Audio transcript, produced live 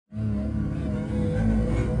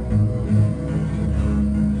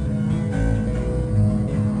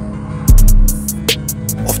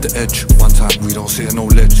edge. One time, we don't sit in no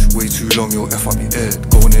ledge. Way too long, you'll F up your head.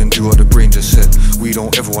 Going in, do what the brain just said. We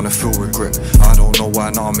don't ever wanna feel regret. I don't know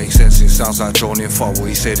why now it makes sense. It sounds like Johnny and Far. What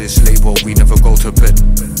he said is late, but we never go to bed.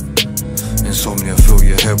 Insomnia, fill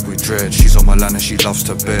your head with dread. She's on my line and she loves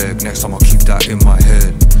to beg. Next time I'll keep that in my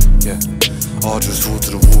head. Yeah, I'll just talk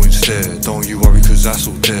to the wall instead. Don't you worry, cause that's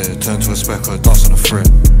all dead. Turn to a speck of dust on a thread.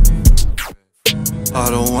 I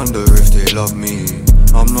don't wonder if they love me.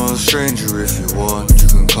 I'm not a stranger. If you want, you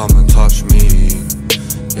can come and touch me.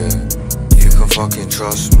 Yeah, you can fucking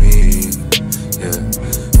trust me. Yeah,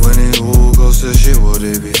 when it all goes to shit, will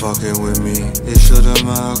they be fucking with me? It shouldn't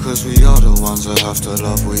matter, cause we are the ones that have to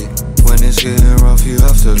love we. When it's getting rough, you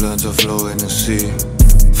have to learn to flow in the sea.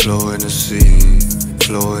 Flow in the sea.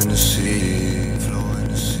 Flow in the sea. Flow in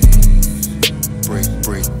the sea.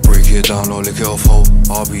 Break it down, no lick it off whole.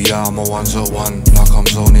 I'll be out on my ones at one, like I'm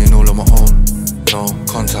zoning all on my own. No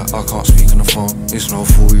contact, I can't speak on the phone. It's no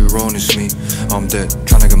fool, you're wrong, it's me. I'm dead,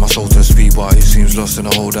 trying to get my soul to speak, but it seems lost in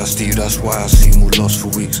a hole that's deep. That's why I seem all lost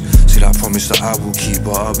for weeks. See that promise that I will keep,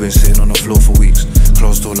 but I've been sitting on the floor for weeks.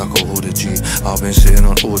 Closed door like a hoarder G. I've been sitting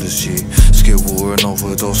on orders G. Skid water and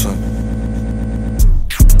overdose on.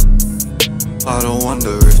 I don't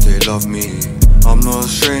wonder if they love me. I'm not a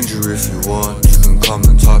stranger. If you want, you can come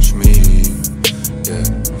and touch me. Yeah,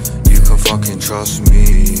 you can fucking trust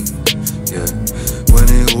me. Yeah, when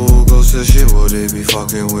it all goes to shit, will they be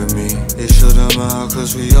fucking with me? It shouldn't matter,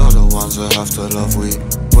 cause we are the ones that have to love we.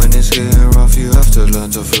 When it's getting rough, you have to learn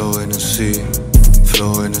to flow in the sea.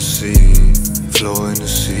 Flow in the sea. Flow in the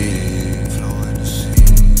sea.